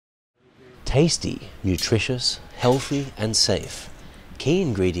Tasty, nutritious, healthy and safe. Key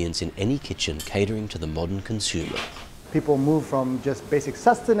ingredients in any kitchen catering to the modern consumer. People move from just basic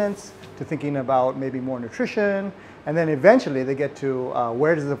sustenance to thinking about maybe more nutrition, and then eventually they get to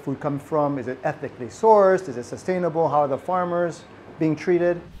where does the food come from? Is it ethically sourced? Is it sustainable? How are the farmers being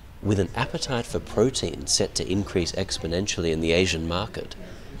treated? With an appetite for protein set to increase exponentially in the Asian market,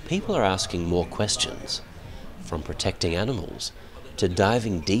 people are asking more questions. From protecting animals, to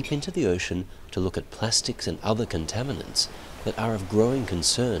diving deep into the ocean to look at plastics and other contaminants that are of growing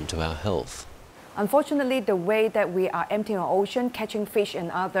concern to our health. Unfortunately, the way that we are emptying our ocean, catching fish and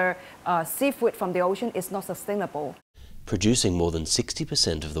other seafood from the ocean is not sustainable. Producing more than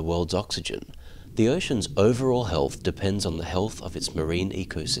 60% of the world's oxygen, the ocean's overall health depends on the health of its marine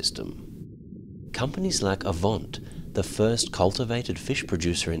ecosystem. Companies like Avant, the first cultivated fish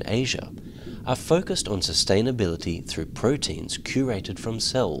producer in Asia, are focused on sustainability through proteins curated from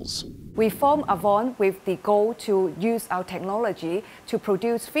cells. We formed Avant with the goal to use our technology to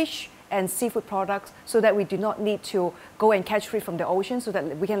produce fish and seafood products so that we do not need to go and catch fish from the ocean, so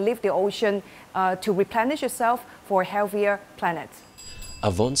that we can leave the ocean to replenish itself for a healthier planet.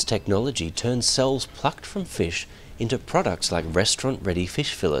 Avant's technology turns cells plucked from fish into products like restaurant-ready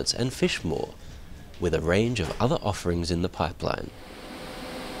fish fillets and fish maw, with a range of other offerings in the pipeline.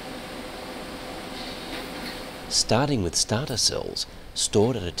 Starting with starter cells,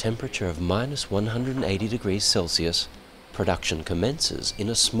 stored at a temperature of -180 degrees Celsius, production commences in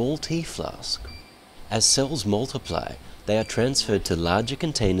a small tea flask. As cells multiply, they are transferred to larger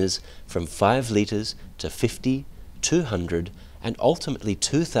containers from 5 litres to 50, 200 and ultimately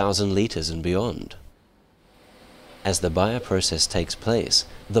 2,000 litres and beyond. As the bioprocess takes place,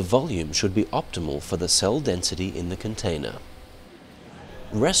 the volume should be optimal for the cell density in the container.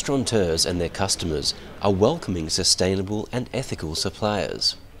 Restaurateurs and their customers are welcoming sustainable and ethical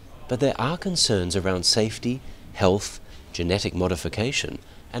suppliers, but there are concerns around safety, health, genetic modification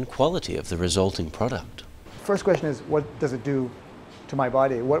and quality of the resulting product. First question is, what does it do to my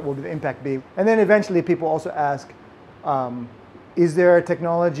body? What will the impact be? And then eventually people also ask, is there a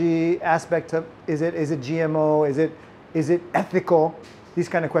technology aspect to, is it GMO, is it ethical? These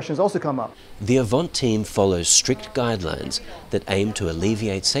kind of questions also come up. The Avant team follows strict guidelines that aim to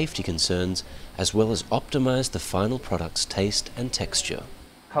alleviate safety concerns as well as optimize the final product's taste and texture.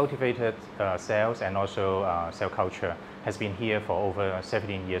 Cultivated cells and also cell culture has been here for over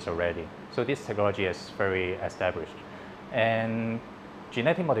 17 years already. So this technology is very established. And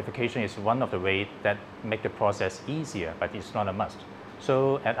genetic modification is one of the ways that make the process easier, but it's not a must.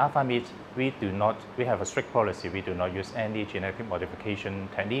 So at Avant, we have a strict policy. We do not use any genetic modification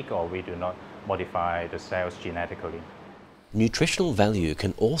technique, or we do not modify the cells genetically. Nutritional value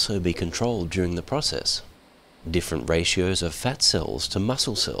can also be controlled during the process. Different ratios of fat cells to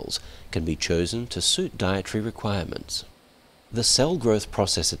muscle cells can be chosen to suit dietary requirements. The cell growth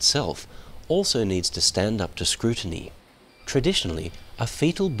process itself also needs to stand up to scrutiny. Traditionally, a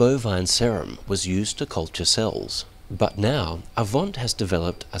fetal bovine serum was used to culture cells. But now, Avant has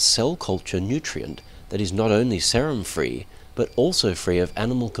developed a cell culture nutrient that is not only serum-free, but also free of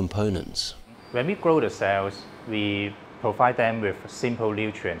animal components. When we grow the cells, we provide them with simple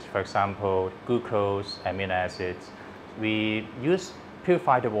nutrients, for example, glucose, amino acids. We use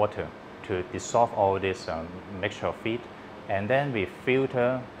purified water to dissolve all this mixture of feed, and then we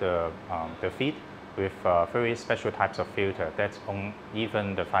filter the feed with very special types of filter that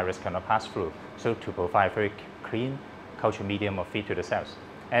even the virus cannot pass through, so to provide very clean culture medium of feed to the cells.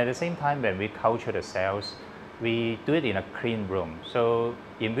 And at the same time, when we culture the cells, we do it in a clean room, so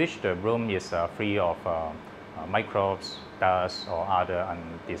in which the room is free of microbes, dust, or other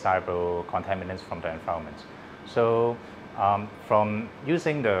undesirable contaminants from the environment. So from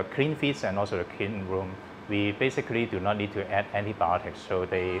using the clean feeds and also the clean room, we basically do not need to add antibiotics. So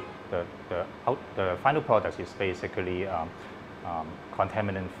the final product is basically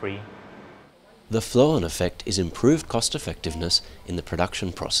contaminant-free. The flow-on effect is improved cost-effectiveness in the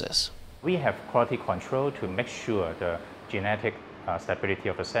production process. We have quality control to make sure the genetic stability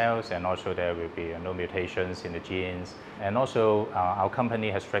of the cells, and also there will be no mutations in the genes. And also our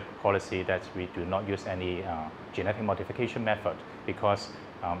company has strict policy that we do not use any genetic modification method, because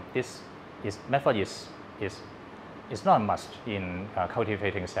this method is not a must in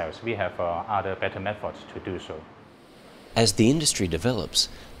cultivating cells. We have other better methods to do so. As the industry develops,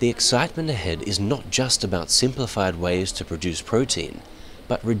 the excitement ahead is not just about simplified ways to produce protein,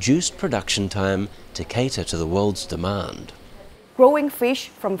 but reduced production time to cater to the world's demand. Growing fish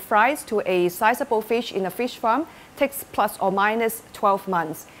from fries to a sizable fish in a fish farm takes plus or minus 12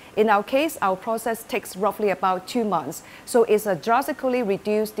 months. In our case, our process takes roughly about 2 months. So it's drastically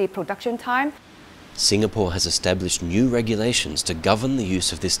reduced the production time. Singapore has established new regulations to govern the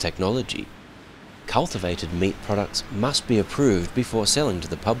use of this technology. Cultivated meat products must be approved before selling to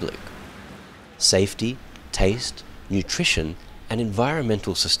the public. Safety, taste, nutrition, and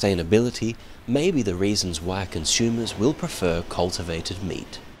environmental sustainability may be the reasons why consumers will prefer cultivated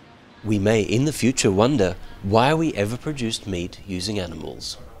meat. We may in the future wonder why we ever produced meat using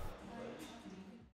animals.